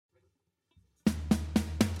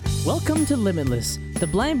Welcome to Limitless, the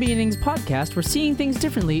Blind Beginnings podcast where seeing things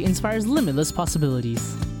differently inspires limitless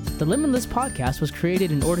possibilities. The Limitless podcast was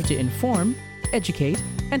created in order to inform, educate,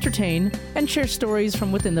 entertain, and share stories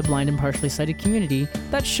from within the blind and partially sighted community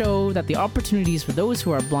that show that the opportunities for those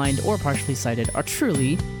who are blind or partially sighted are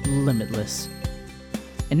truly limitless.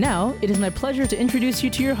 And now, it is my pleasure to introduce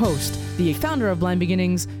you to your host, the founder of Blind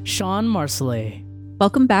Beginnings, Sean Marcellet.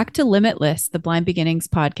 Welcome back to Limitless, the Blind Beginnings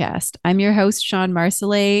podcast. I'm your host, Sean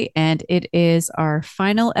Marcellet, and it is our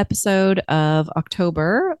final episode of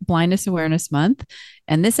October, Blindness Awareness Month.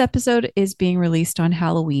 And this episode is being released on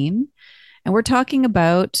Halloween. And we're talking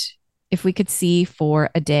about if we could see for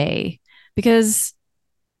a day, because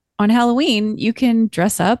on Halloween, you can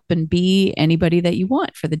dress up and be anybody that you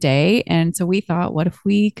want for the day. And so we thought, what if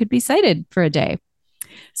we could be sighted for a day?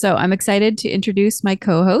 So I'm excited to introduce my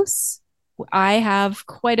co-hosts. I have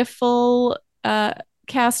quite a full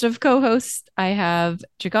cast of co-hosts. I have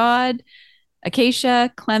Jagad,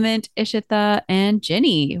 Acacia, Clement, Ishita, and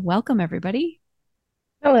Jenny. Welcome, everybody.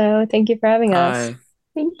 Hello, thank you for having us. Hi.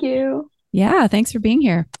 Thank you. Yeah, thanks for being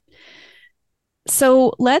here.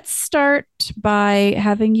 So let's start by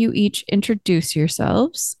having you each introduce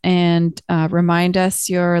yourselves and remind us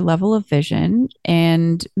your level of vision.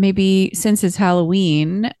 And maybe since it's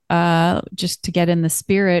Halloween, just to get in the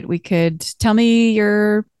spirit, we could tell me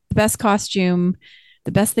your best costume,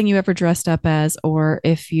 the best thing you ever dressed up as, or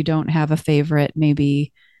if you don't have a favorite,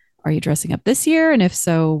 maybe are you dressing up this year? And if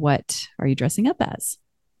so, what are you dressing up as?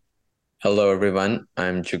 Hello, everyone.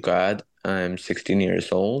 I'm Jugad. I'm 16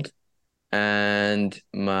 years old, and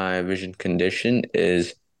my vision condition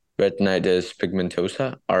is retinitis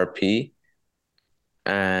pigmentosa, RP,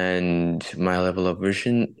 and my level of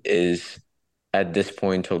vision is at this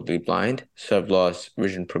point totally blind, so I've lost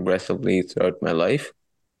vision progressively throughout my life.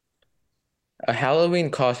 A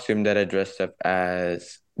Halloween costume that I dressed up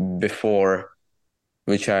as before,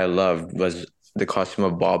 which I loved, was the costume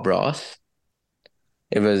of Bob Ross.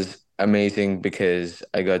 It was amazing because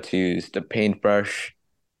I got to use the paintbrush,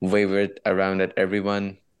 wave it around at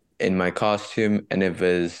everyone in my costume, and it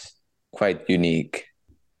was quite unique.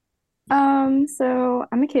 So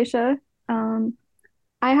I'm Acacia.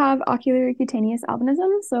 I have ocular cutaneous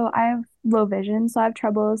albinism, so I have low vision, so I have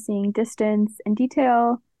trouble seeing distance and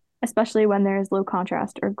detail, especially when there's low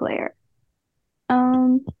contrast or glare.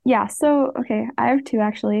 Okay, I have two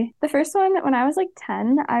actually. The first one, when I was like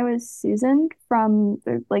 10, I was Susan from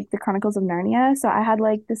the Chronicles of Narnia. So I had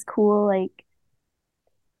like this cool like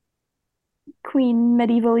queen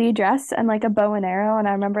medievally dress and like a bow and arrow, and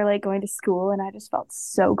I remember like going to school and I just felt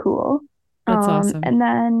so cool. That's awesome. And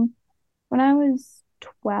then when I was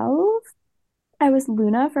 12, I was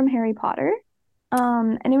Luna from Harry Potter.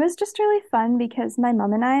 And it was just really fun because my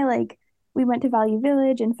mom and I like we went to Value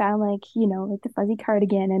Village and found like the fuzzy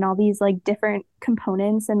cardigan and all these like different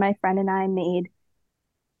components, and my friend and I made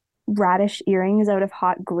radish earrings out of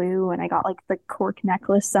hot glue, and I got like the cork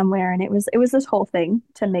necklace somewhere, and it was this whole thing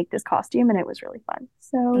to make this costume, and it was really fun. I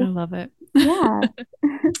So love it. yeah.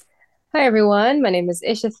 Hi everyone, my name is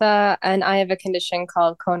Ishitha, and I have a condition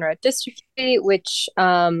called cone rod dystrophy, which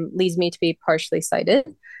leads me to be partially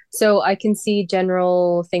sighted. So I can see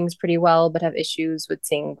general things pretty well, but have issues with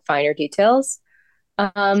seeing finer details.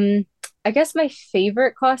 I guess my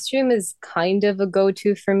favorite costume is kind of a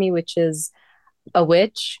go-to for me, which is a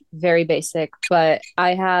witch, very basic, but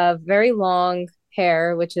I have very long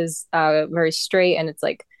hair, which is very straight, and it's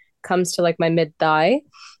like comes to like my mid-thigh.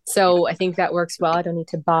 So I think that works well. I don't need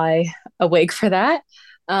to buy a wig for that.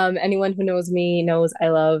 Anyone who knows me knows I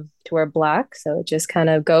love to wear black, so it just kind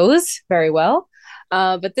of goes very well.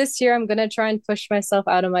 But this year I'm gonna try and push myself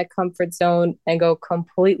out of my comfort zone and go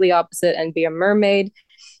completely opposite and be a mermaid.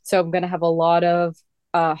 So I'm gonna have a lot of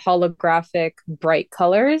holographic bright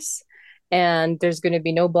colors, and there's gonna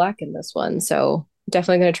be no black in this one. So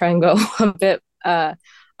definitely gonna try and go a bit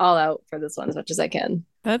all out for this one as much as I can.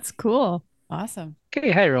 That's cool. Awesome.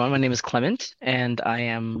 Okay, hi everyone. My name is Clement, and I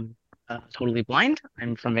am totally blind.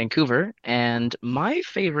 I'm from Vancouver, and my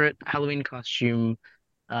favorite Halloween costume,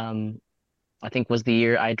 I think, was the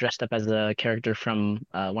year I dressed up as a character from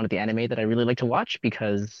one of the anime that I really like to watch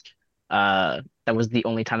because that was the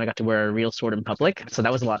only time I got to wear a real sword in public. So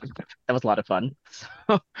that was a lot. That was a lot of fun.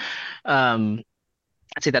 So, um,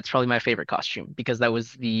 I'd say that's probably my favorite costume because that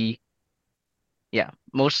was the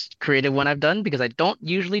most creative one I've done because I don't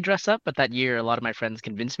usually dress up, but that year a lot of my friends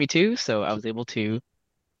convinced me to, so I was able to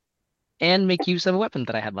and make use of a weapon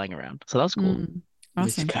that I had lying around. So that was cool. Which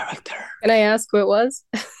Awesome. character? Can I ask who it was?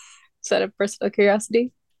 Is that a personal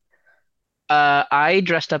curiosity? I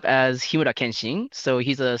dressed up as Himura Kenshin, so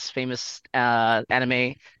he's a famous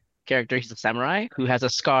anime character. He's a samurai who has a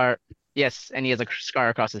scar. Yes, and he has a scar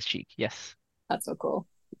across his cheek. Yes. That's so cool.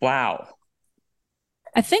 Wow.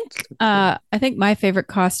 I think my favorite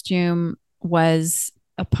costume was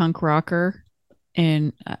a punk rocker,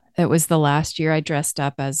 and it was the last year I dressed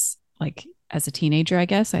up as as a teenager. I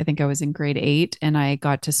guess I think I was in grade 8, and I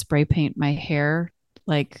got to spray paint my hair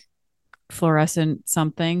like fluorescent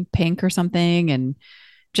something, pink or something, and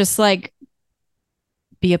just like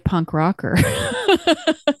be a punk rocker,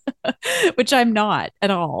 which I'm not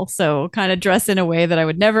at all. So kind of dress in a way that I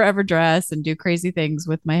would never ever dress and do crazy things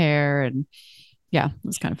with my hair. And yeah, it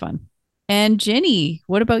was kind of fun. And Jenny,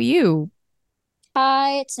 what about you?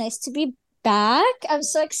 Hi, it's nice to be back. I'm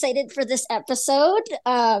so excited for this episode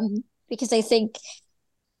because I think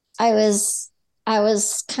I was I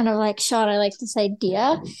was kind of like, Sean, I like this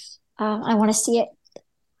idea. I want to see it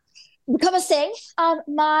become a thing.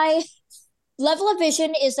 My level of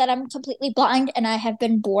vision is that I'm completely blind and I have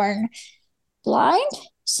been born blind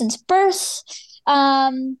since birth.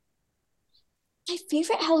 Um, my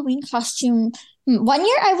favorite Halloween costume. One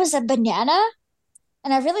year I was a banana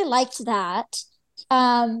and I really liked that.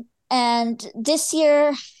 And this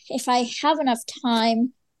year, if I have enough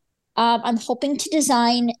time, I'm hoping to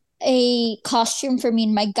design a costume for me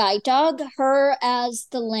and my guide dog, her as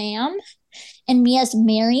the lamb and me as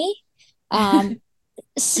Mary. Um,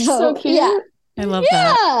 So so cute. yeah, I love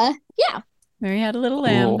that. yeah. Mary had a little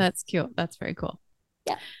lamb. Cool. That's cute. That's very cool.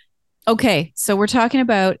 Yeah. Okay, so we're talking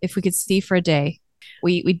about if we could see for a day.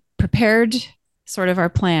 We prepared sort of our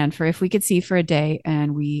plan for if we could see for a day,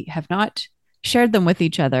 and we have not shared them with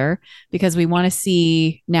each other because we want to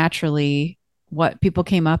see naturally what people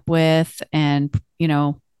came up with, and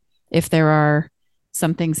if there are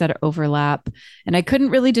some things that overlap. And I couldn't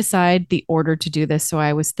really decide the order to do this, so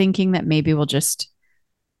I was thinking that maybe we'll just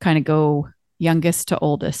kind of go youngest to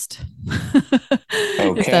oldest.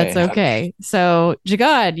 If that's Okay. okay. So,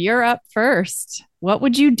 Jagad, you're up first. What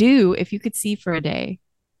would you do if you could see for a day?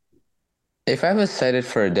 If I was sighted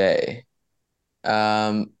for a day,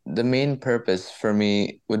 the main purpose for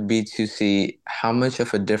me would be to see how much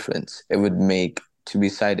of a difference it would make to be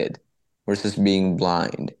sighted versus being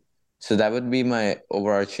blind. So that would be my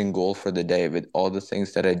overarching goal for the day with all the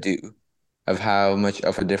things that I do, of how much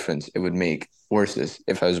of a difference it would make versus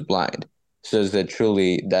if I was blind. So is it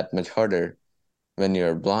truly that much harder when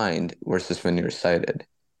you're blind versus when you're sighted?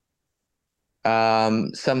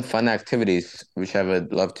 Some fun activities which I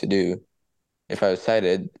would love to do if I was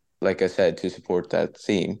sighted, like I said, to support that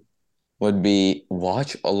theme, would be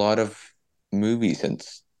watch a lot of movies and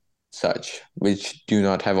such, which do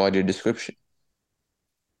not have audio description,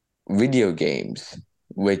 video games,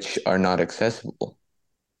 which are not accessible,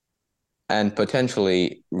 and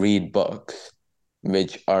potentially read books,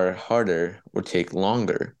 which are harder or take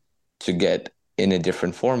longer to get in a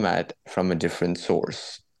different format from a different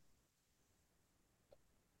source.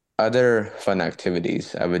 Other fun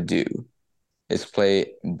activities I would do is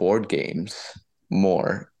play board games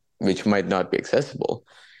more, which might not be accessible.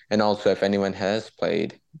 And also, if anyone has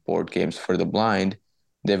played board games for the blind,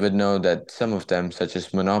 they would know that some of them, such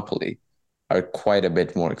as Monopoly, are quite a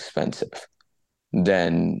bit more expensive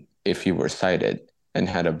than if you were sighted and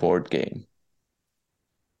had a board game.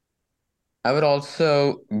 I would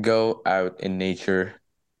also go out in nature,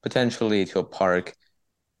 potentially to a park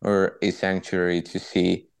or a sanctuary, to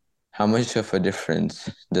see how much of a difference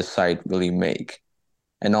the sight really make.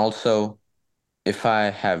 And also, if I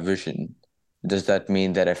have vision, does that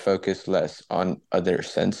mean that I focus less on other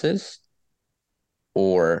senses?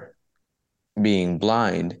 Or being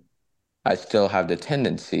blind, I still have the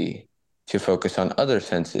tendency to focus on other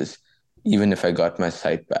senses, even if I got my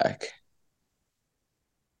sight back.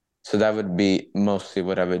 So that would be mostly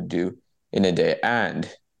what I would do in a day. And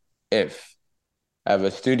if I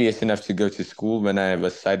was studious enough to go to school when I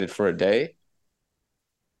was sighted for a day,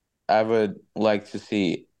 I would like to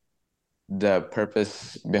see the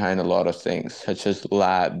purpose behind a lot of things, such as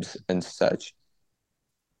labs and such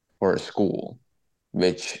for a school,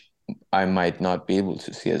 which I might not be able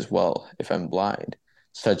to see as well if I'm blind,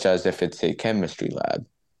 such as if it's a chemistry lab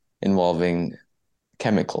involving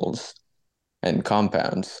chemicals and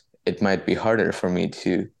compounds. It might be harder for me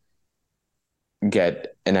to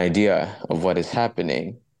get an idea of what is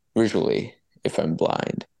happening visually if I'm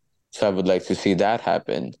blind. So I would like to see that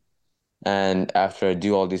happen. And after I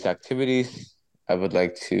do all these activities, I would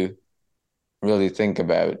like to really think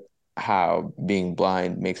about how being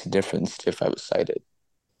blind makes a difference if I was sighted.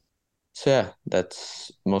 So yeah,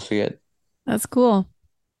 that's mostly it. That's cool.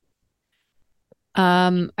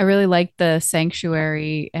 I really like the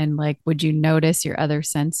sanctuary and like, would you notice your other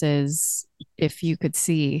senses if you could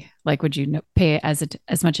see? Like, would you pay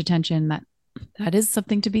as much attention? That is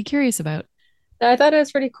something to be curious about. I thought it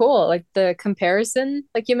was pretty cool. Like the comparison,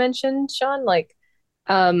 like you mentioned, Sean, like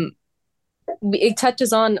um it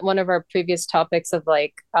touches on one of our previous topics of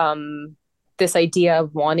like this idea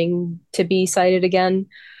of wanting to be sighted again.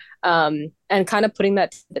 And kind of putting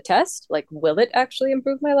that to the test. Like, will it actually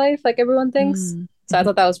improve my life like everyone thinks? So I Mm-hmm.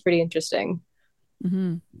 thought that was pretty interesting.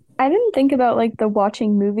 Mm-hmm. I didn't think about like the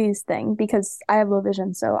watching movies thing because I have low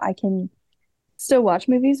vision, so I can still watch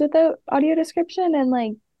movies without audio description. And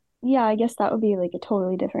like, yeah, I guess that would be like a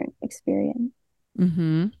totally different experience.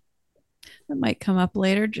 Mm-hmm. That might come up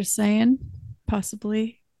later, just saying,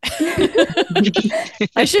 possibly.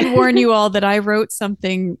 I should warn you all that I wrote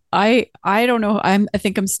something. I don't know. I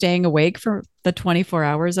think I'm staying awake for the 24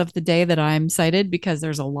 hours of the day that I'm sighted because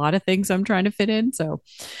there's a lot of things I'm trying to fit in. So,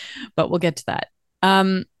 but we'll get to that.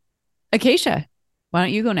 Acacia, why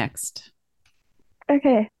don't you go next?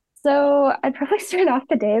 Okay, so I'd probably start off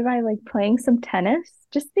the day by like playing some tennis,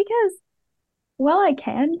 just because, well, I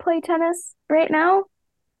can play tennis right now.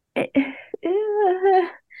 It,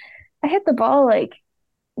 I hit the ball like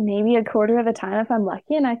maybe a quarter of the time if I'm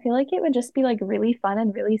lucky, and I feel like it would just be like really fun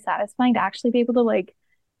and really satisfying to actually be able to like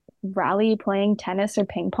rally playing tennis or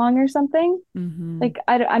ping pong or something. Mm-hmm. Like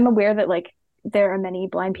I'm aware that like there are many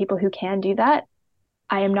blind people who can do that.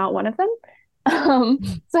 I am not one of them.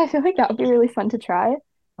 So I feel like that would be really fun to try.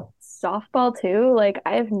 Softball too. Like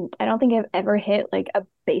I don't think I've ever hit like a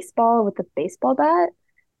baseball with a baseball bat,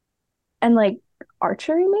 and like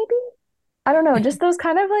archery maybe. I don't know, just those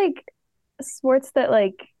kind of like sports that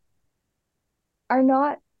like are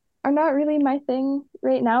not are not really my thing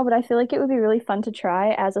right now, but I feel like it would be really fun to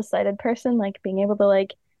try as a sighted person, like being able to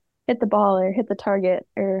like hit the ball or hit the target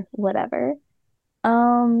or whatever.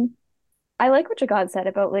 Um, I like what Jagad said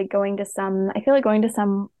about like I feel like going to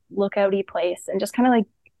some lookouty place and just kind of like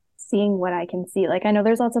seeing what I can see. Like I know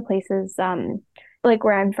there's lots of places, like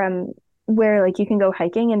where I'm from, where like you can go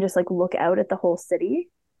hiking and just like look out at the whole city.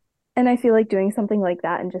 And I feel like doing something like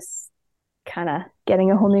that and just kind of getting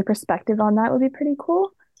a whole new perspective on that would be pretty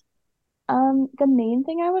cool. The main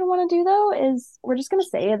thing I would want to do though is we're just gonna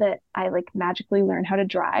say that I like magically learn how to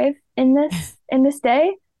drive in this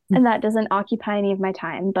day, and that doesn't occupy any of my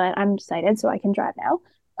time, but I'm sighted so I can drive now.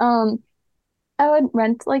 I would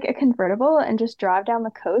rent like a convertible and just drive down the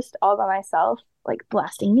coast all by myself, like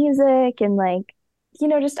blasting music and like,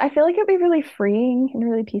 just I feel like it'd be really freeing and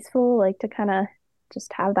really peaceful, like to kind of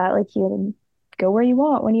just have that like you can go where you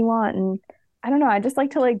want when you want. And I don't know, I just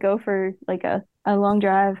like to like go for like a long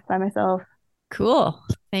drive by myself. Cool.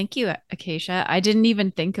 Thank you, Acacia. I didn't even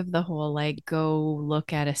think of the whole like go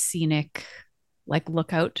look at a scenic like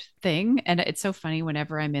lookout thing. And it's so funny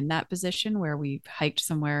whenever I'm in that position where we've hiked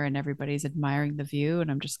somewhere and everybody's admiring the view and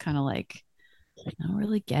I'm just kind of like, I don't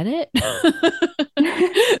really get it.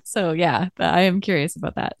 So yeah, I am curious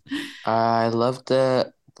about that. I love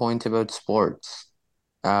the point about sports.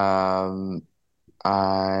 Um,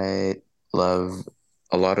 I love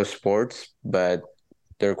a lot of sports, but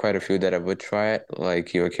there are quite a few that I would try,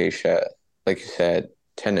 like you, Acacia, like you said,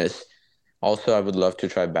 tennis. Also, I would love to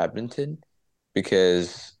try badminton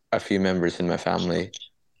because a few members in my family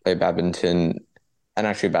play badminton and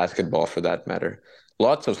actually basketball for that matter.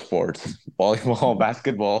 Lots of sports, volleyball,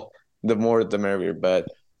 basketball, the more the merrier. But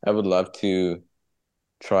I would love to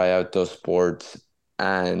try out those sports,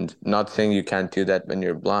 and not saying you can't do that when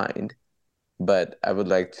you're blind, but I would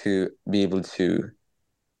like to be able to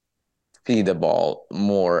see the ball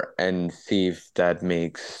more and see if that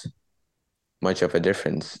makes much of a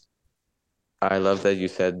difference. I love that you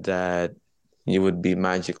said that you would be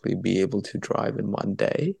magically be able to drive in one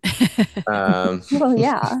day. Um, Well,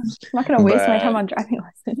 yeah, I'm not gonna waste my time but on driving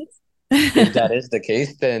lessons. if that is the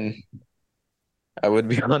case, then I would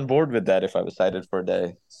be on board with that if I was sighted for a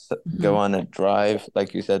day. So go Mhm. on a drive,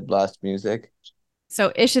 like you said, blast music.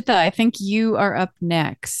 So Ishita, I think you are up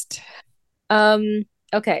next. Um,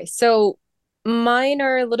 okay, so mine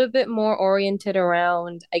are a little bit more oriented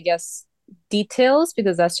around, I guess, details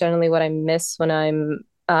because that's generally what I miss when I'm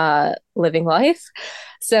living life.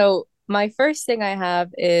 So my first thing I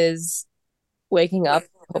have is waking up,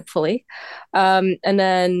 hopefully. And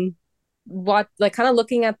then what like kind of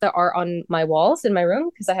looking at the art on my walls in my room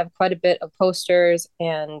because I have quite a bit of posters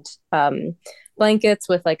and blankets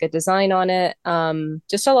with like a design on it.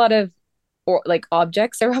 Just a lot of or like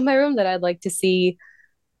objects around my room that I'd like to see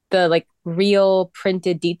the like real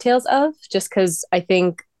printed details of just because I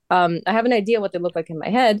think I have an idea what they look like in my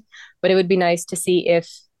head, but it would be nice to see if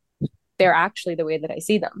they're actually the way that I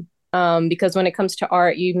see them. because when it comes to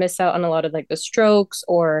art, you miss out on a lot of like the strokes,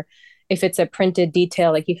 or if it's a printed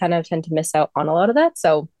detail, like you kind of tend to miss out on a lot of that.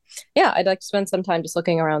 So yeah, I'd like to spend some time just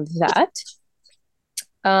looking around that.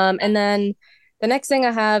 And then the next thing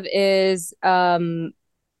I have is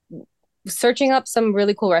searching up some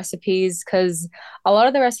really cool recipes, because a lot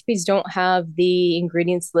of the recipes don't have the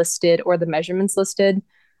ingredients listed or the measurements listed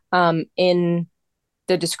in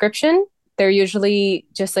the description. They're usually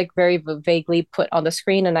just like very vaguely put on the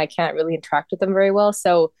screen, and I can't really interact with them very well.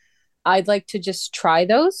 So I'd like to just try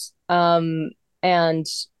those and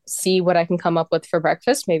see what I can come up with for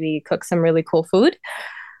breakfast, maybe cook some really cool food.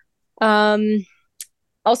 Um,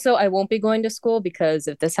 Also, I won't be going to school, because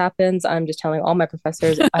if this happens, I'm just telling all my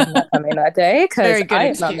professors I'm not coming that day, because Very good I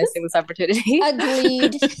am not excuse. missing this opportunity.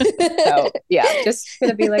 Agreed. So yeah, just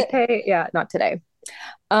gonna be like, hey, yeah, not today.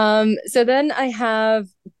 So then I have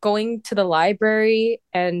going to the library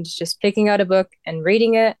and just picking out a book and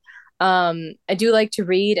reading it. I do like to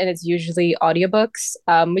read, and it's usually audiobooks,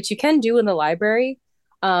 which you can do in the library.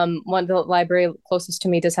 One the library closest to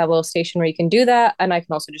me does have a little station where you can do that, and I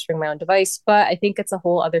can also just bring my own device. But I think it's a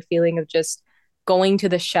whole other feeling of just going to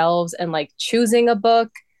the shelves and like choosing a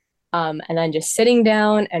book, and then just sitting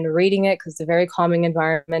down and reading it, because it's a very calming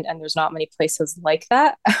environment, and there's not many places like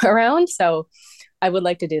that around. So I would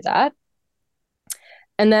like to do that.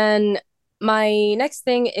 And then my next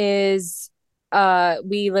thing is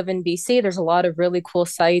we live in BC. There's a lot of really cool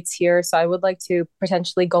sites here. So I would like to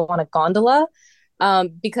potentially go on a gondola.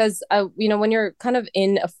 Because when you're kind of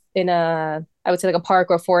in a I would say like a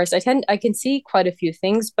park or forest, I can see quite a few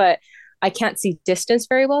things, but I can't see distance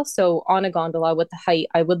very well. So on a gondola with the height,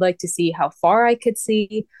 I would like to see how far I could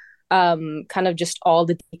see, kind of just all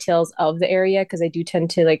the details of the area, because I do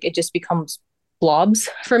tend to like it just becomes blobs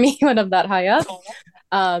for me when I'm that high up.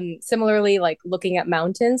 Similarly, like looking at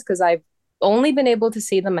mountains, because I've only been able to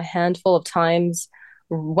see them a handful of times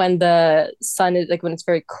when the sun is like when it's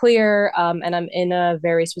very clear, and I'm in a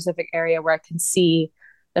very specific area where I can see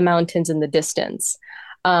the mountains in the distance.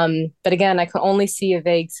 But again, I can only see a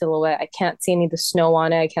vague silhouette. I can't see any of the snow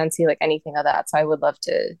on it. I can't see like anything of that. So I would love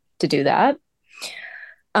to do that.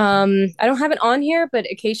 I don't have it on here, but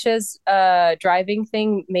Acacia's driving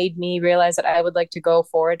thing made me realize that I would like to go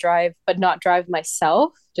for a drive, but not drive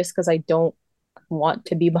myself, just because I don't want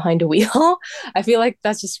to be behind a wheel. I feel like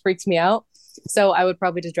that just freaks me out. So I would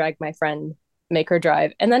probably just drag my friend, make her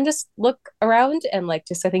drive, and then just look around and like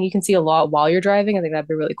just I think you can see a lot while you're driving. I think that'd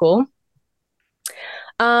be really cool.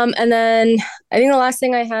 And then I think the last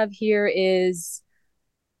thing I have here is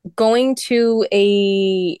going to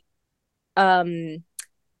a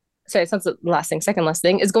sorry, it's not the last thing, second last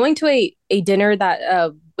thing is going to a dinner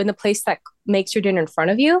that in a place that makes your dinner in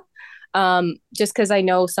front of you. Just because I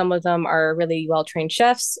know some of them are really well trained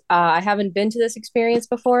chefs. I haven't been to this experience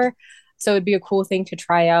before, so it'd be a cool thing to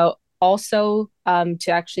try out. Also, to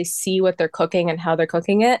actually see what they're cooking and how they're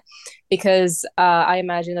cooking it, because I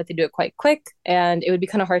imagine that they do it quite quick, and it would be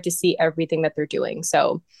kind of hard to see everything that they're doing.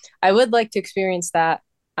 So I would like to experience that,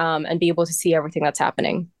 and be able to see everything that's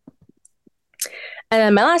happening. And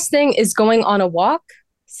then my last thing is going on a walk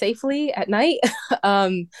safely at night.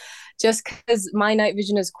 Just because my night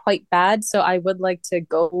vision is quite bad. So I would like to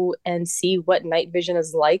go and see what night vision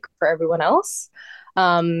is like for everyone else.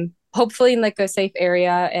 Hopefully in like a safe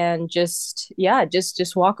area, and just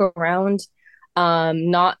walk around,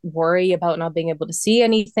 not worry about not being able to see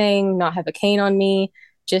anything, not have a cane on me,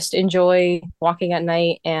 just enjoy walking at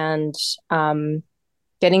night, and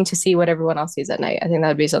getting to see what everyone else sees at night. I think that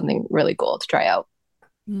would be something really cool to try out.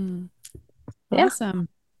 Awesome.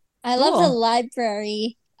 I love the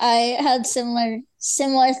library. I had similar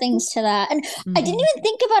things to that. And I didn't even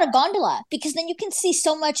think about a gondola, because then you can see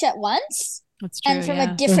so much at once. That's true. And from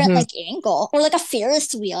a different like angle. Or like a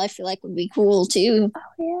Ferris wheel, I feel like would be cool too. Oh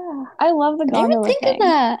yeah. I love the I gondola didn't think of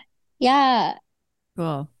that. Yeah.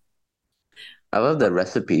 Cool. I love the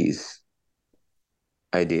recipes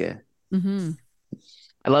idea.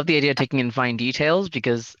 I love the idea of taking in fine details,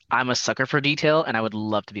 because I'm a sucker for detail, and I would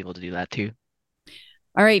love to be able to do that too.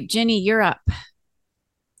 All right, Ginny, you're up.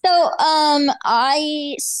 So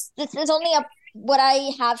this is only what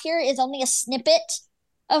I have here is only a snippet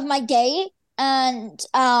of my day, and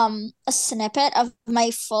a snippet of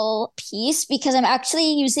my full piece, because I'm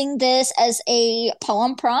actually using this as a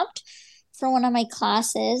poem prompt for one of my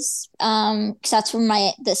classes, because that's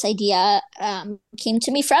where this idea came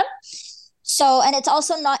to me from. So, and it's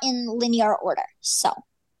also not in linear order. So,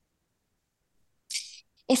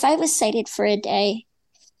 if I was sighted for a day,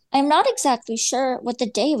 I'm not exactly sure what the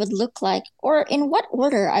day would look like, or in what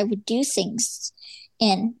order I would do things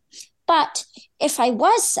in. But if I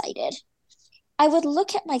was sighted, I would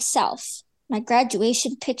look at myself, my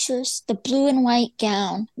graduation pictures, the blue and white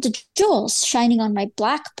gown, the jewels shining on my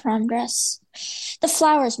black prom dress, the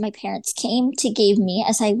flowers my parents came to give me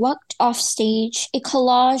as I walked off stage, a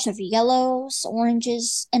collage of yellows,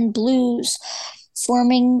 oranges, and blues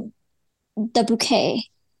forming the bouquet.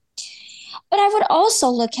 But I would also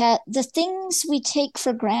look at the things we take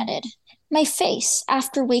for granted. My face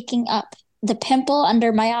after waking up, the pimple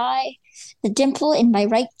under my eye, the dimple in my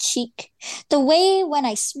right cheek, the way when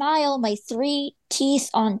I smile, my three teeth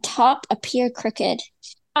on top appear crooked.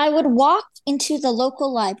 I would walk into the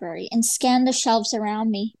local library and scan the shelves around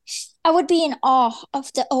me. I would be in awe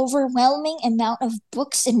of the overwhelming amount of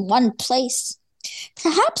books in one place.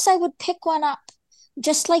 Perhaps I would pick one up,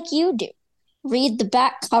 just like you do. Read the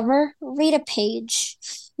back cover, read a page.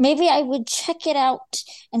 Maybe I would check it out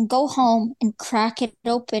and go home and crack it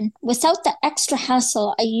open without the extra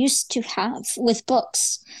hassle I used to have with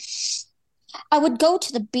books. I would go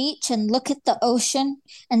to the beach and look at the ocean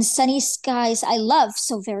and sunny skies I love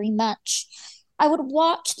so very much. I would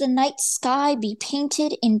watch the night sky be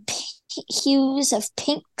painted in hues of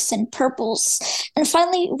pinks and purples and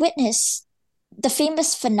finally witness the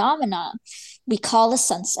famous phenomenon we call a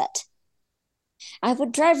sunset. I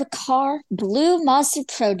would drive a car, blue Mazda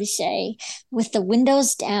Protege, with the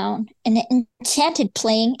windows down and Enchanted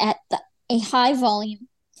playing at a high volume.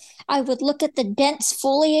 I would look at the dense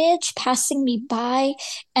foliage passing me by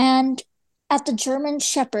and at the German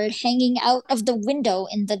Shepherd hanging out of the window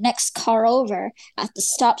in the next car over at the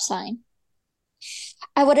stop sign.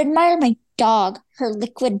 I would admire my dog, her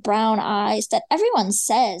liquid brown eyes that everyone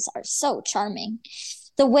says are so charming.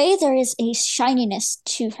 The way there is a shininess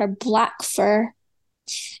to her black fur.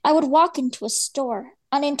 I would walk into a store,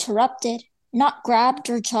 uninterrupted, not grabbed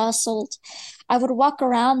or jostled. I would walk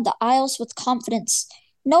around the aisles with confidence,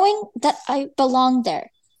 knowing that I belonged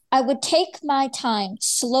there. I would take my time,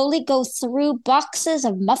 slowly go through boxes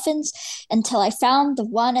of muffins until I found the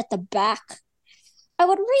one at the back. I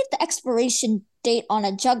would read the expiration date on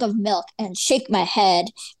a jug of milk and shake my head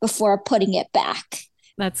before putting it back.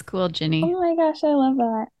 That's cool, Ginny. Oh my gosh, I love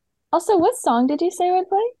that. Also, what song did you say would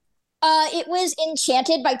play? It was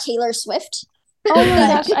Enchanted by Taylor Swift. Oh my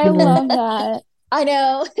gosh, I love that. I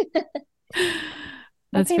know.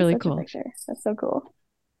 That's paints really such a cool. picture. That's so cool.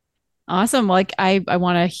 Awesome. Like I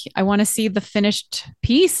want to see the finished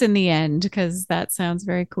piece in the end because that sounds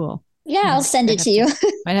very cool. Yeah, I'll send it to you.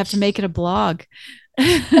 Might have to make it a blog.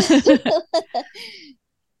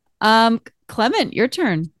 Clement, your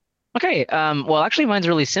turn. Okay. Well, actually, mine's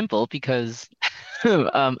really simple because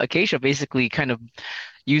Acacia basically kind of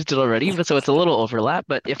used it already, but so it's a little overlap.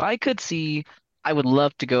 But if I could see, I would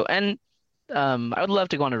love to go and I would love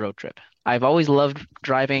to go on a road trip. I've always loved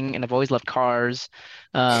driving and I've always loved cars,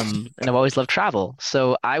 and I've always loved travel.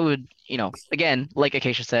 So I would, again, like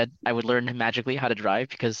Acacia said, I would learn magically how to drive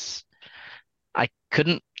because I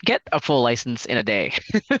couldn't get a full license in a day.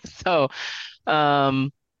 So,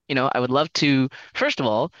 I would love to, first of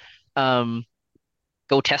all, um,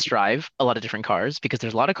 go test drive a lot of different cars because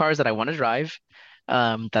there's a lot of cars that I want to drive,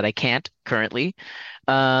 that I can't currently.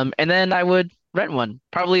 And then I would rent one,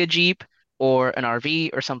 probably a Jeep or an RV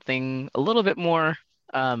or something a little bit more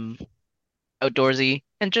um, outdoorsy,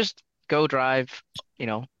 and just go drive, you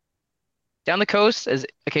know, down the coast, as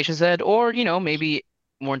Acacia said, or maybe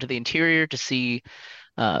more into the interior to see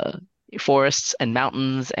uh, forests and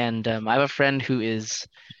mountains. And I have a friend who is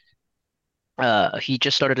he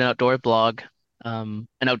just started an outdoor blog, an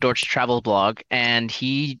outdoors travel blog, and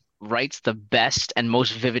he writes the best and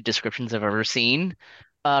most vivid descriptions I've ever seen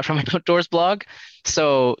from an outdoors blog.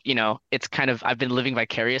 So, it's kind of I've been living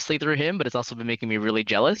vicariously through him, but it's also been making me really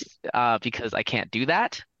jealous because I can't do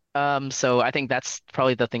that. So I think that's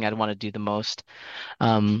probably the thing I'd want to do the most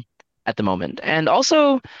at the moment. And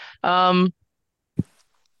also, um,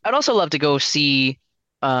 I'd also love to go see,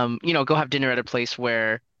 go have dinner at a place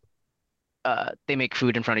where they make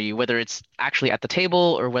food in front of you, whether it's actually at the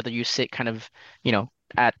table or whether you sit kind of, you know,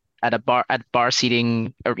 at bar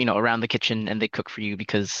seating or around the kitchen and they cook for you,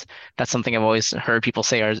 because that's something I've always heard people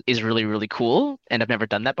say is really, really cool, and I've never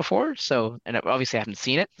done that before. So, and obviously I haven't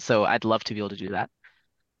seen it, so I'd love to be able to do that.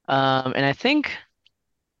 And I think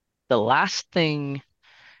the last thing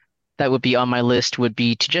that would be on my list would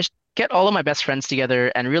be to just get all of my best friends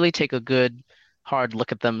together and really take a good hard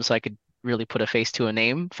look at them so I could really put a face to a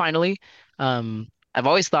name finally. I've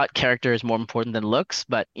always thought character is more important than looks,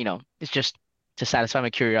 but it's just to satisfy my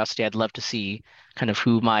curiosity. I'd love to see kind of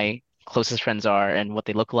who my closest friends are and what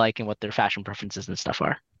they look like and what their fashion preferences and stuff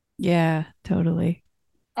are. Yeah, totally.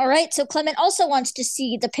 All right, so Clement also wants to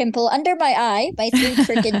see the pimple under my eye, my three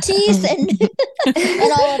crooked teeth, and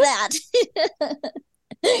all of that.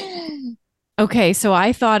 Okay, so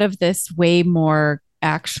I thought of this way more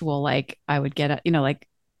actual, like I would get a,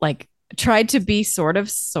 like tried to be sort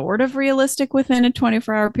of realistic within a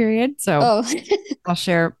 24-hour period. So Oh, I'll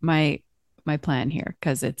share my plan here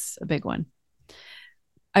because it's a big one.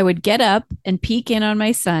 I would get up and peek in on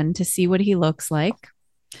my son to see what he looks like,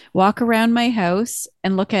 walk around my house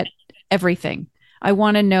and look at everything. I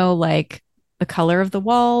want to know like the color of the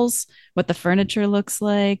walls, what the furniture looks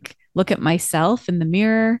like, look at myself in the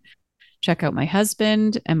mirror, check out my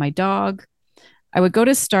husband and my dog. I would go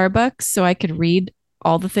to Starbucks so I could read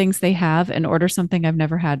all the things they have and order something I've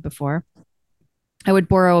never had before. I would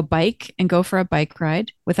borrow a bike and go for a bike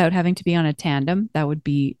ride without having to be on a tandem. That would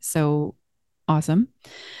be so awesome.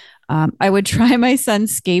 I would try my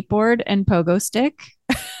son's skateboard and pogo stick.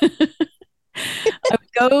 I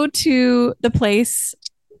would go to the place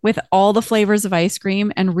with all the flavors of ice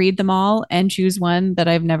cream and read them all and choose one that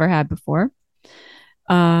I've never had before.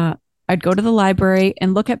 Uh, I'd go to the library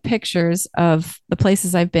and look at pictures of the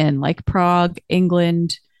places I've been, like Prague,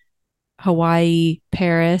 England, Hawaii,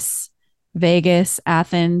 Paris, Vegas,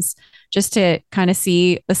 Athens, just to kind of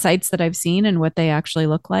see the sites that I've seen and what they actually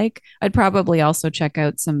look like. I'd probably also check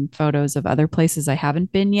out some photos of other places I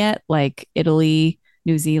haven't been yet, like Italy,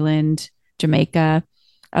 New Zealand, Jamaica,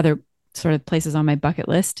 other sort of places on my bucket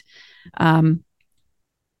list. Um,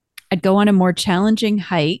 I'd go on a more challenging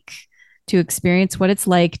hike to experience what it's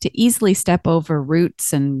like to easily step over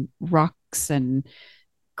roots and rocks and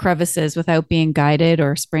crevices without being guided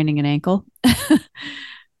or spraining an ankle.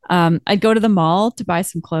 I'd go to the mall to buy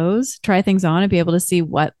some clothes, try things on, and be able to see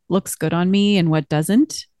what looks good on me and what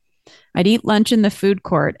doesn't. I'd eat lunch in the food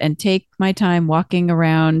court and take my time walking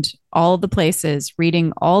around all the places,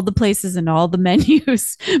 reading all the places and all the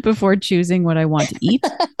menus before choosing what I want to eat.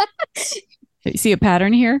 You see a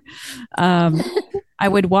pattern here? I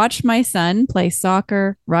would watch my son play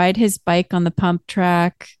soccer, ride his bike on the pump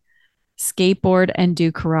track, skateboard, and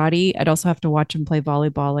do karate. I'd also have to watch him play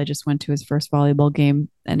volleyball. I just went to his first volleyball game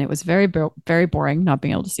and it was very boring not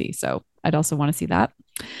being able to see. So I'd also want to see that.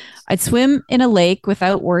 I'd swim in a lake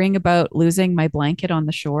without worrying about losing my blanket on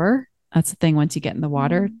the shore. That's the thing. Once you get in the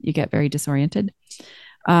water, you get very disoriented.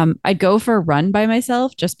 I'd go for a run by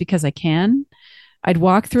myself just because I can. I'd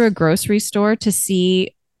walk through a grocery store to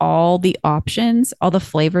see all the options, all the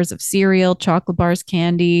flavors of cereal, chocolate bars,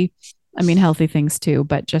 candy. I mean, healthy things too,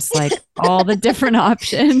 but just like all the different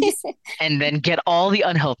options. And then get all the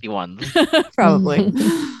unhealthy ones. Probably.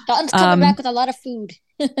 Dalton's coming back with a lot of food.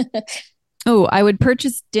 Oh, I would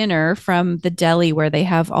purchase dinner from the deli where they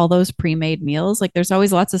have all those pre-made meals. Like there's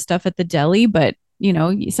always lots of stuff at the deli, but you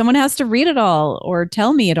know, someone has to read it all or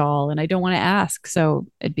tell me it all, and I don't want to ask. So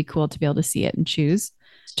it'd be cool to be able to see it and choose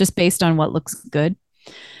just based on what looks good.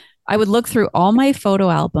 I would look through all my photo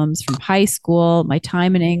albums from high school, my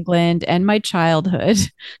time in England, and my childhood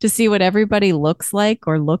to see what everybody looks like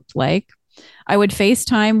or looked like. I would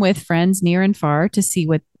FaceTime with friends near and far to see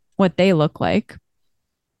what they look like.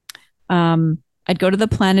 I'd go to the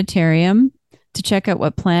planetarium to check out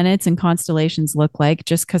what planets and constellations look like,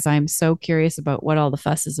 just because I'm so curious about what all the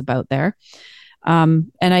fuss is about there.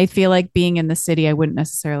 And I feel like being in the city, I wouldn't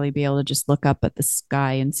necessarily be able to just look up at the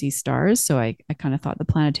sky and see stars. So I kind of thought the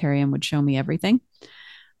planetarium would show me everything.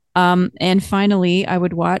 And finally, I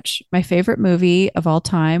would watch my favorite movie of all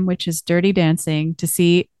time, which is Dirty Dancing, to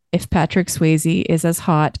see if Patrick Swayze is as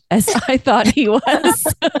hot as I thought he was.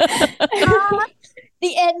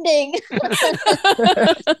 The ending.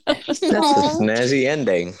 That's a snazzy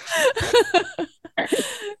ending.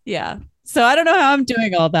 Yeah. So I don't know how I'm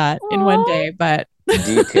doing all that in one day, but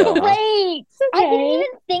Detail. Huh? Right. I didn't even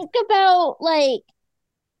think about like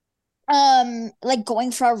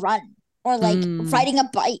going for a run or like riding a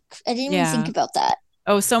bike. I didn't even think about that.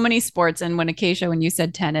 Oh, so many sports. And when you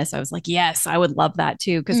said tennis, I was like, yes, I would love that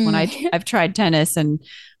too. Because when I've tried tennis and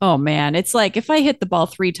oh man, it's like if I hit the ball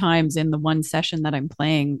 3 times in the one session that I'm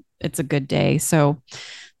playing, it's a good day. So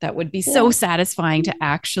that would be so satisfying to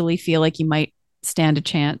actually feel like you might stand a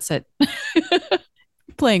chance at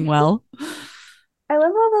playing well. I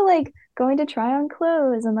love all the like going to try on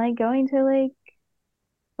clothes and like going to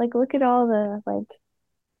like look at all the like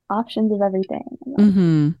options of everything.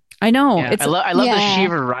 Mm-hmm. I know. Yeah, I love the sheer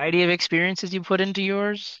variety of experiences you put into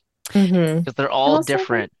yours because they're all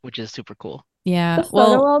different, which is super cool. Yeah. The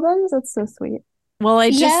photo albums, that's so sweet. Well,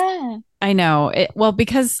 I know it. Well,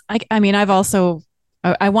 because I mean, I've also,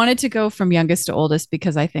 I wanted to go from youngest to oldest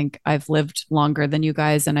because I think I've lived longer than you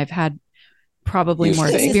guys and I've had probably You more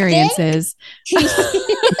think? experiences.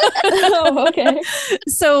 Oh, okay.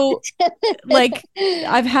 So like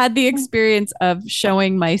I've had the experience of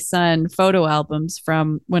showing my son photo albums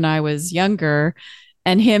from when I was younger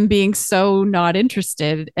and him being so not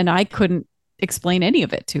interested and I couldn't explain any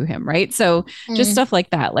of it to him, right? So just Mm. stuff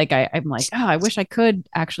like that. Like I'm like, oh, I wish I could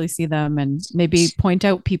actually see them and maybe point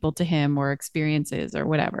out people to him or experiences or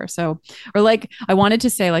whatever. So, or like I wanted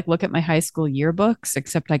to say, like, look at my high school yearbooks,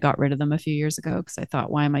 except I got rid of them a few years ago because I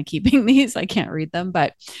thought, why am I keeping these? I can't read them.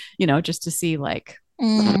 But, just to see like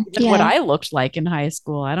what Yeah. I looked like in high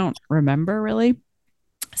school. I don't remember really.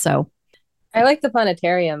 So, I like the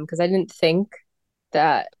planetarium because I didn't think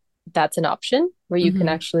that that's an option where you can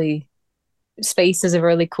Mhm. actually space is a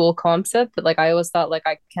really cool concept, but like I always thought like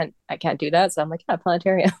I can't do that. So I'm like, yeah,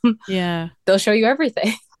 planetarium. Yeah. They'll show you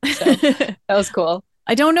everything. So that was cool.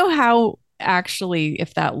 I don't know how actually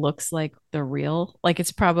if that looks like the real, like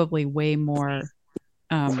it's probably way more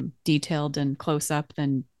detailed and close up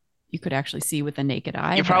than you could actually see with the naked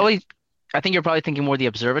eye. You're But probably, I think you're probably thinking more the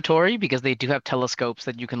observatory because they do have telescopes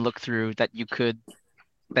that you can look through that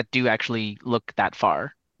do actually look that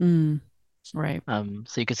far. Right.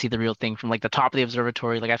 So you can see the real thing from like the top of the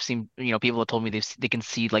observatory. Like I've seen, people have told me they can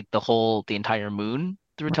see like the entire moon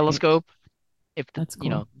through a Right. telescope if the, That's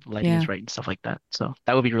cool. lighting Yeah. is right and stuff like that. So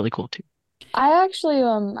that would be really cool too. I actually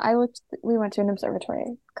we went to an observatory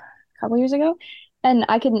a couple years ago and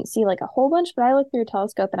I couldn't see like a whole bunch, but I looked through a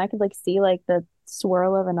telescope and I could like see like the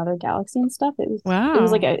swirl of another galaxy and stuff. It was like Wow. it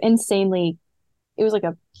was like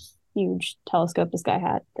a huge telescope this guy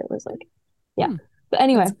had that was like yeah. Hmm. But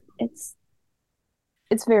anyway, That's-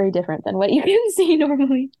 it's very different than what you can see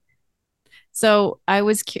normally. So it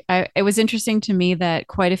was interesting to me that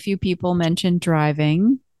quite a few people mentioned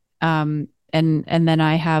driving, and then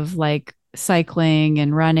I have like cycling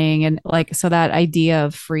and running and like so that idea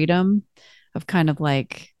of freedom, of kind of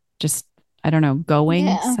like just I don't know going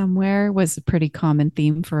Yeah. somewhere was a pretty common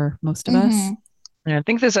theme for most of us. Mhm. And I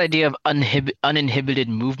think this idea of uninhibited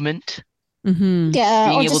movement, Mm-hmm. Yeah.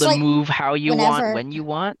 being Or able just to like move how you want, whenever. when you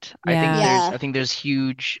want, Yeah. I think there's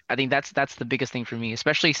huge. I think that's the biggest thing for me,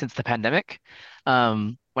 especially since the pandemic.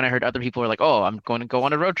 When I heard other people were like, "Oh, I'm going to go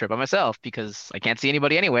on a road trip by myself because I can't see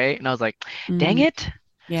anybody anyway," and I was like, "Dang Mm, it!" Like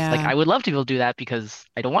yeah. I would love to be able to do that because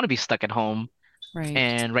I don't want to be stuck at home. Right.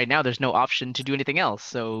 And right now, there's no option to do anything else.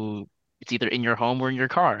 So it's either in your home or in your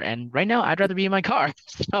car. And right now, I'd rather be in my car.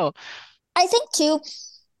 So I think too,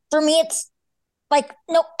 for me, it's like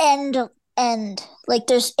no end. Like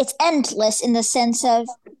it's endless in the sense of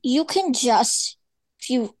you can just, if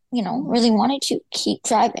you, really wanted to keep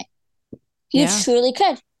driving. You Yeah. truly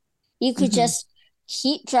could. You could Mhm. just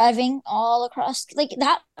keep driving all across, like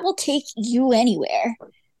that will take you anywhere.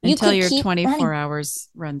 You Until could your keep 24 running. hours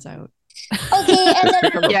runs out. Okay, and Just then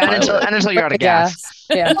become a yeah, pilot. and until you're out of Yeah. gas.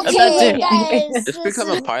 Yeah. That okay, too. guys, Just this become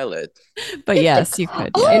a is pilot. But yes, you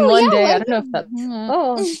could. Yeah. In oh one yeah, day, why I don't know if that's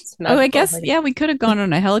not? it's Oh, I magical. guess yeah, we could have gone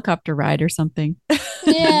on a helicopter ride or something.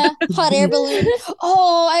 Yeah, hot air balloon.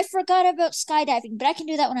 Oh, I forgot about skydiving, but I can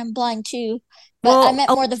do that when I'm blind too. But I Well, meant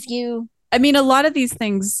more the view. I mean, a lot of these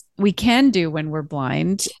things we can do when we're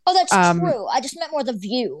blind, Oh, that's Um, true. I just meant more the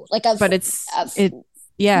view, like of but it's of it's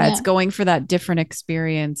yeah. going for that different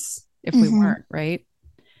experience if we Mhm. weren't, right?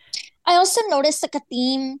 I also noticed like a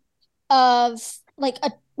theme of like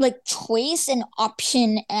a choice and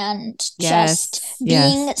option and just Yes.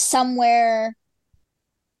 being Yes. somewhere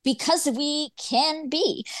because we can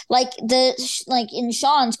be like like in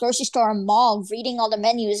Sean's grocery store or mall, reading all the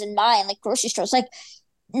menus in mine, like grocery stores, like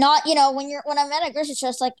not when I'm at a grocery store,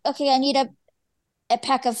 it's like okay, I need a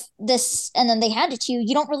pack of this, and then they hand it to you.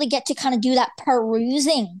 You don't really get to kind of do that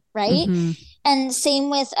perusing, right? Mhm. And same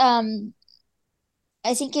with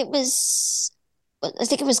I think it was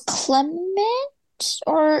Clement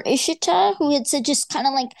or Ishita who had said just kind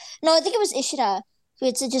of like no, I think it was Ishita who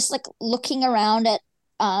had said just like looking around at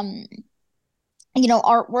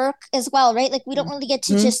artwork as well, right? Like we don't really get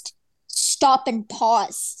to Mhm. just stop and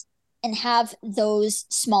pause and have those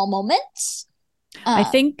small moments. I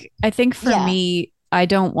think for yeah. me, I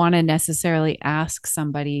don't want to necessarily ask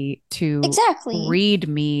somebody to Exactly. read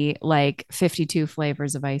me like 52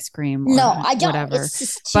 flavors of ice cream No, or I don't. whatever. It's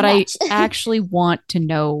just too But I much. actually want to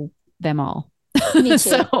know them all. Me too.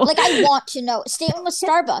 So, Like I want to know. Same with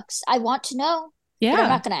Starbucks. I want to know, but I'm yeah.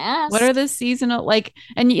 not going to ask. What are the seasonal like?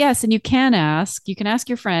 And yes, and you can ask. You can ask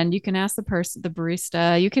your friend. You can ask the person, the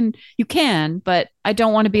barista. You can, but I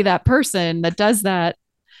don't want to be that person that does that.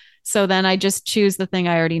 So then I just choose the thing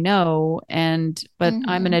I already know. But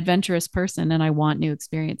I'm an Mhm. adventurous person and I want new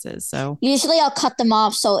experiences. So Usually I'll cut them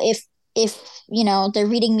off. So if if they're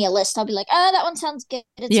reading me a list, I'll be like, that one sounds good.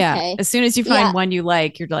 It's Yeah. okay. As soon as you find one you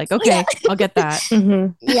like, you're like, okay, I'll get that.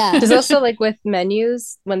 Yeah. There's also like with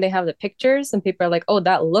menus when they have the pictures and people are like, oh,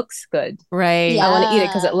 that looks good. Right. Yeah. I want to eat it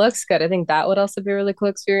because it looks good. I think that would also be a really cool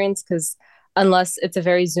experience because unless it's a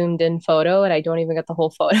very zoomed in photo and I don't even get the whole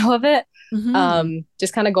photo of it,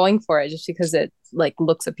 just kind of going for it just because it like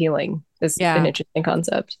looks appealing is an interesting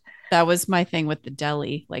concept. That was my thing with the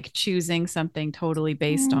deli, like choosing something totally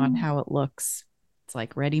based on how it looks. It's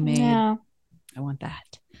like ready-made. Yeah. I want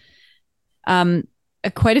that.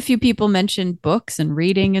 Quite a few people mentioned books and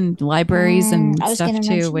reading and libraries and stuff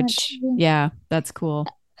too, which that's cool.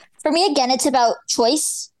 For me, again, it's about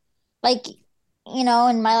choice. Like, in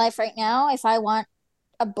my life right now, if I want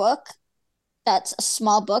a book that's a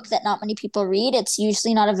small book that not many people read, it's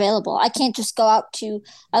usually not available. I can't just go out to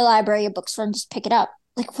a library or bookstore and just pick it up.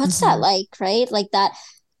 Like, what's that like, right? Like that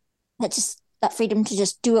freedom to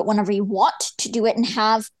just do it whenever you want to do it and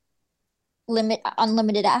have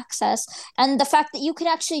unlimited access. And the fact that you can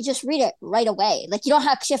actually just read it right away. Like, you don't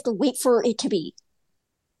actually have to wait for it to be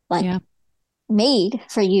made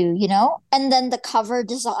for you, And then the cover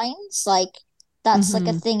designs, like, that's like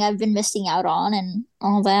a thing I've been missing out on and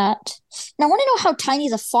all that. And I want to know how tiny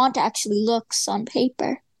the font actually looks on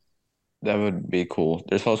paper. That would be cool.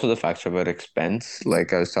 There's also the factor about expense.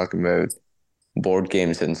 Like I was talking about board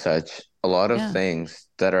games and such. A lot of things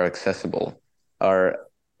that are accessible are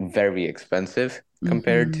very expensive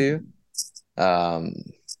compared to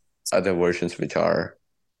other versions which are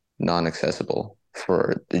non-accessible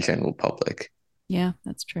for the general public. Yeah,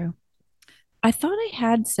 that's true. I thought I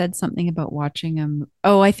had said something about watching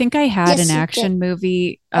I think I had an action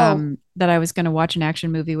movie that I was going to watch an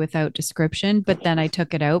action movie without description, but then I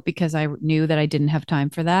took it out because I knew that I didn't have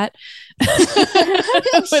time for that.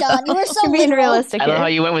 Sean, you were so being realistic. I love how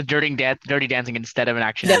you went with Dirty Dancing instead of an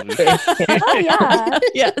action movie. Oh yeah.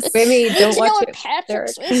 Yes. Maybe don't watch it. Patrick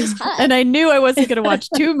Swayze's hot. And I knew I wasn't going to watch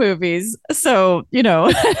two movies, so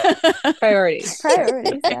priorities.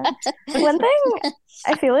 Yeah. One thing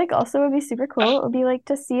I feel like also would be super cool. It would be like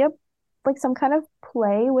to see some kind of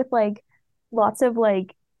play with like lots of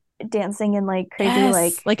like dancing and like crazy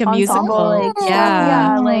like a ensemble, musical.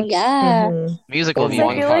 Musical I feel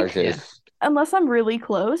like montages. unless I'm really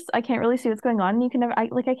close, I can't really see what's going on. And you can never, I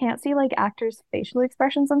can't see like actors' facial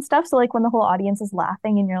expressions and stuff. So like when the whole audience is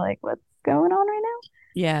laughing and you're like, what's going on right now?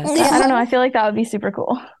 Yes. I don't know. I feel like that would be super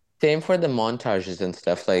cool. Same for the montages and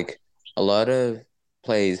stuff. Like a lot of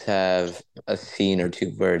plays have a scene or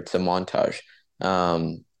two where it's a montage.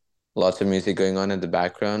 Lots of music going on in the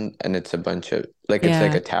background, and it's a bunch of it's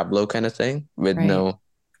like a tableau kind of thing with no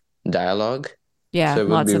dialogue. Yeah, so it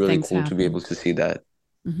would be really cool to be able to see that.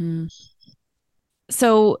 Mm-hmm.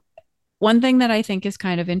 So one thing that I think is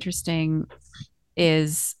kind of interesting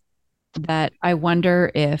is that I wonder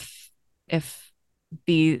if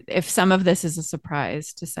some of this is a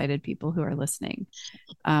surprise to sighted people who are listening,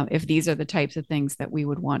 if these are the types of things that we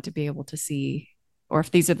would want to be able to see, or if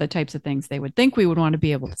these are the types of things they would think we would want to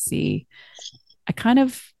be able to see. I kind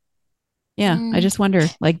of, I just wonder,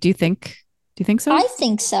 like, do you think so? I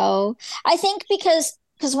think so. I think because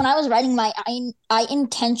when I was writing I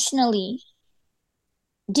intentionally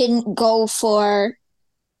didn't go for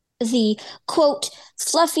the quote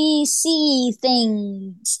fluffy sea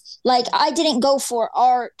things. Like, I didn't go for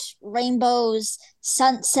art, rainbows,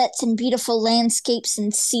 sunsets, and beautiful landscapes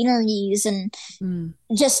and sceneries and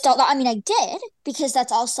just all that. I mean, I did because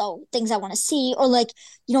that's also things I want to see, or like,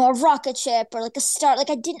 a rocket ship or like a star. Like,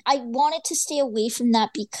 I wanted to stay away from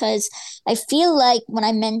that because I feel like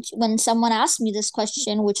when someone asked me this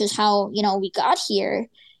question, which is how, we got here,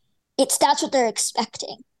 that's what they're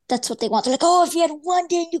expecting. That's what they want. They're like, oh, if you had one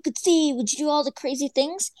day you could see, would you do all the crazy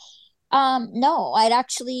things? No, I'd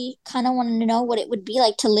actually kind of want to know what it would be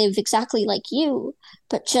like to live exactly like you,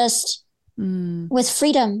 but just with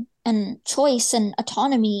freedom and choice and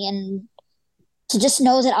autonomy, and to just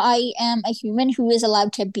know that I am a human who is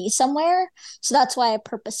allowed to be somewhere. So that's why I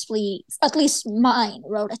purposefully, at least mine,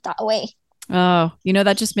 wrote it that way. Oh,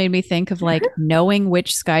 that just made me think of like knowing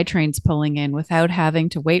which SkyTrain's pulling in without having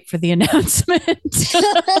to wait for the announcement.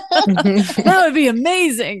 That would be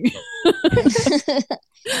amazing.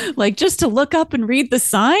 Like, just to look up and read the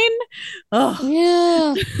sign. Oh,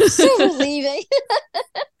 yeah, so relieving.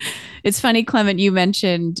 It's funny, Clement, you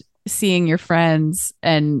mentioned seeing your friends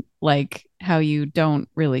and like how you don't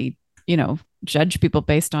really, judge people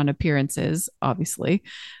based on appearances, obviously.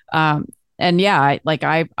 And yeah,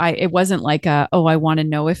 it wasn't like I want to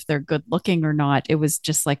know if they're good looking or not. It was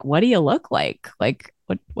just like, what do you look like? Like,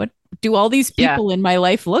 what do all these Yeah. people in my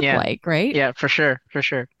life look Yeah. like, right? Yeah, for sure, for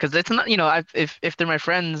sure. Because it's not, if they're my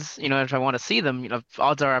friends, if I want to see them,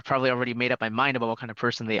 odds are I've probably already made up my mind about what kind of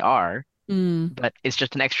person they are. Mm, But it's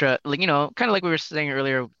just an extra, like, kind of like we were saying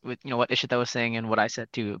earlier with, what Ishita was saying and what I said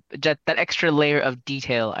too. That extra layer of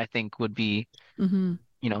detail, I think, would be, hmm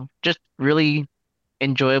just really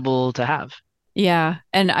enjoyable to have. Yeah.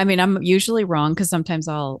 And I mean, I'm usually wrong because sometimes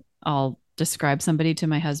I'll describe somebody to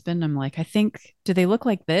my husband. I'm like, I think, do they look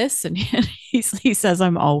like this? And he says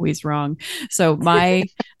I'm always wrong. So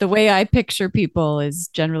the way I picture people is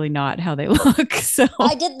generally not how they look. So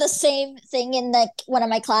I did the same thing in one of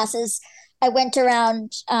my classes. I went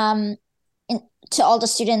around to all the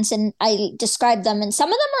students and I described them, and some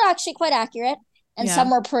of them were actually quite accurate, and Yeah. some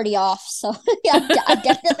were pretty off. So yeah, I've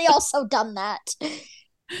definitely also done that.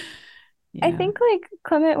 I yeah. think like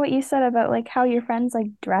Clement, what you said about like how your friends like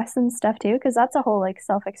dress and stuff too, because that's a whole like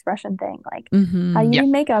self-expression thing, like Mhm. how you Yeah, do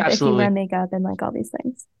makeup if you wear absolutely. makeup and like all these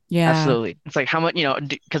things. Yeah. Absolutely. It's like how much,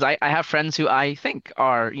 because I have friends who I think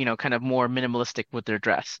are, kind of more minimalistic with their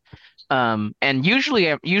dress. And usually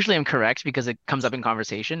I'm correct because it comes up in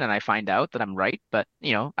conversation and I find out that I'm right. But,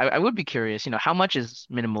 I would be curious, how much is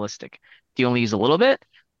minimalistic? Do you only use a little bit?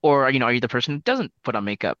 Or, are you the person who doesn't put on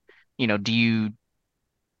makeup? Do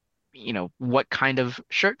what kind of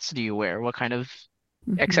shirts do you wear? What kind of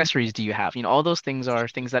Mhm. accessories do you have? All those things are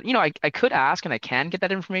things that, I could ask and I can get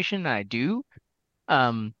that information and I do.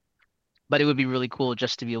 Um, but it would be really cool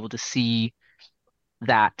just to be able to see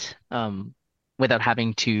that without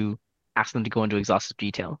having to ask them to go into exhaustive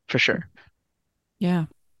detail, for sure. Yeah.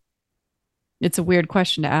 It's a weird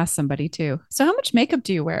question to ask somebody too. So how much makeup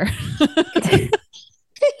do you wear?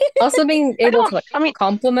 Also, being I able don't, to like I mean,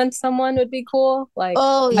 compliment someone would be cool. Like,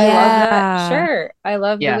 Oh I love yeah. that Yeah. shirt. I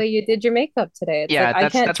love the yeah, way you did your makeup today. It's like yeah, I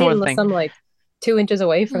can't that's see it one unless thing. I'm like 2 inches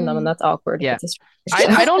away from them, and Mm. that's awkward if Yeah. it's a I,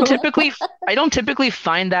 stranger. I don't typically I don't typically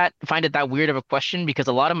find it that weird of a question because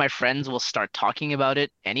a lot of my friends will start talking about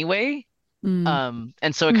it anyway. Mm,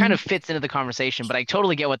 And so it kind Mm. of fits into the conversation, but I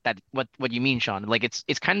totally get what you mean, Sean. Like it's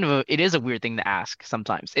kind of it is a weird thing to ask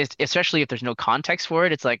sometimes. It's especially if there's no context for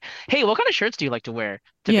it. It's like, hey, what kind of shirts do you like to wear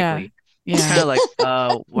yeah. typically? It's Yeah. kind of like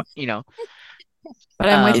what, But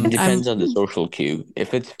I'm with It um I'm depends on the social cue.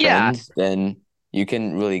 If it's yeah, friends, then you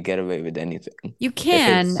can really get away with anything. you If it's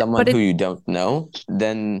can, someone but who it you don't know,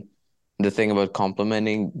 then the thing about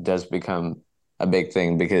complimenting does become a big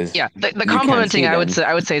thing because yeah. The you can't complimenting see them.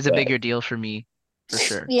 I would say is a But bigger deal for me, for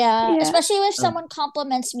sure. Yeah, Yeah. especially if Um, someone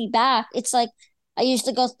compliments me back. It's like I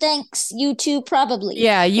usually go, thanks, you too, probably.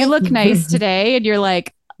 yeah, you Like, look nice today and you're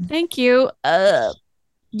like, "Thank you." So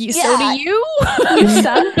do yeah. you? You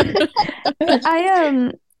son.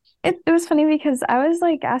 It was funny because I was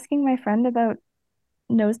like asking my friend about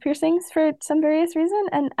nose piercings for some various reason,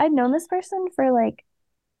 and I'd known this person for like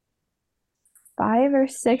 5 or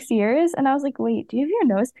 6 years, and I was like, wait, do you have your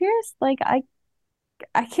nose pierced? Like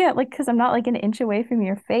I can't, like, because I'm not like an inch away from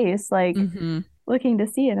your face, like Mhm. looking to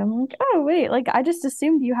see it. I'm like, oh wait, like I just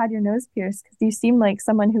assumed you had your nose pierced because you seem like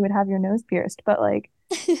someone who would have your nose pierced, but like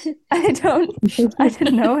I don't, I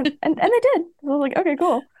didn't know, and they did. So I was like, okay,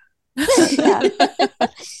 cool. But yeah,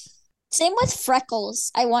 Same with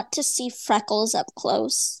freckles. I want to see freckles up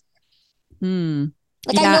close. Hmm.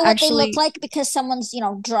 Like I Yeah, know what they look actually, like because someone's,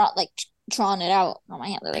 drawn it out on my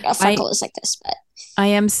hand. They're like, a I freckle is like this, but I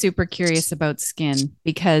am super curious about skin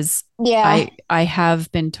because yeah. I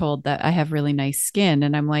have been told that I have really nice skin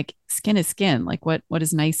and I'm like skin is skin. Like what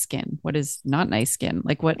is nice skin? What is not nice skin?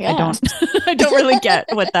 Like what I Yeah. don't I don't really get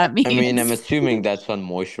what that I mean, I'm means. assuming that's on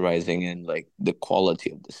moisturizing and like the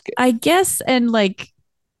quality of the skin. I guess and like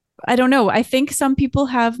I don't know. I think some people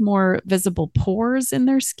have more visible pores in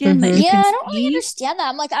their skin that you Yeah, can I don't really see. understand that.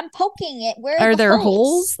 I'm like, I'm poking it. Where are Are the there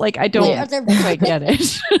holes? holes? Like I Like, don't are there quite get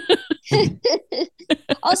it.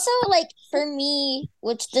 Also, like for me,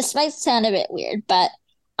 which this might sound a bit weird, but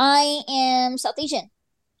I am South Asian.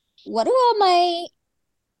 What do all my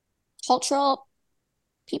cultural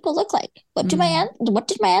people look like? What did my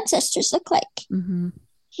ancestors look like? Mhm.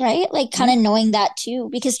 Right? Like kind of knowing that too,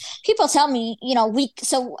 because people tell me,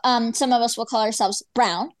 some of us will call ourselves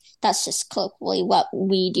brown. That's just colloquially what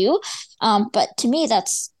we do. But to me,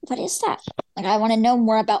 what is that? Like I want to know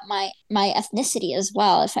more about my ethnicity as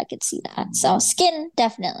well, if I could see that. So skin,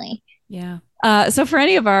 definitely. Yeah. So for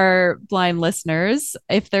any of our blind listeners,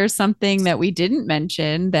 if there's something that we didn't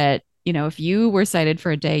mention that, if you were sighted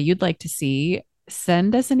for a day you'd like to see,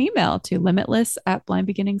 send us an email to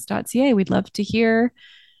limitless@blindbeginnings.ca. We'd love to hear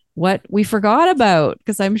what we forgot about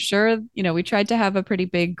because I'm sure, we tried to have a pretty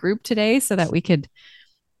big group today so that we could,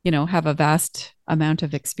 have a vast amount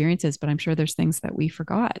of experiences, but I'm sure there's things that we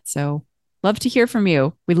forgot. So Love to hear from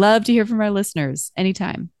you. We love to hear from our listeners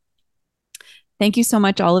anytime. Thank you so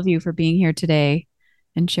much, all of you, for being here today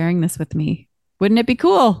and sharing this with me. Wouldn't it be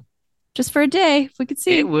cool? Just for a day, if we could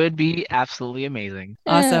see. It would be absolutely amazing.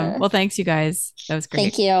 Awesome. Well, thanks, you guys. That was great.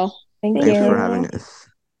 Thank you. Thank Thanks you. for having us.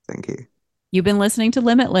 Thank you. You've been listening to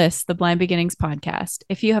Limitless, the Blind Beginnings podcast.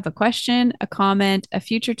 If you have a question, a comment, a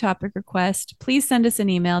future topic request, please send us an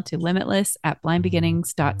email to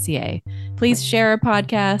limitless@blindbeginnings.ca. Please share our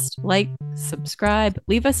podcast, like, subscribe,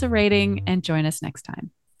 leave us a rating, and join us next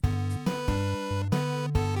time.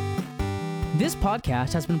 This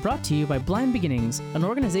podcast has been brought to you by Blind Beginnings, an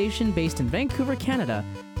organization based in Vancouver, Canada,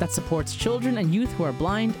 that supports children and youth who are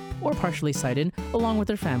blind or partially sighted, along with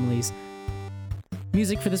their families.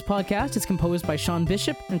 Music for this podcast is composed by Sean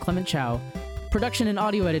Bishop and Clement Chow. Production and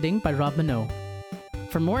audio editing by Rob Minot.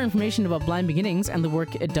 For more information about Blind Beginnings and the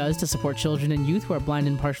work it does to support children and youth who are blind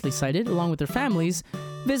and partially sighted, along with their families,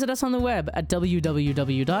 visit us on the web at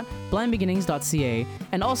www.blindbeginnings.ca,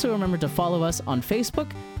 and also remember to follow us on Facebook,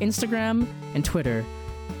 Instagram, and Twitter.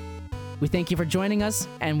 We thank you for joining us,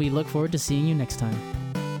 and we look forward to seeing you next time.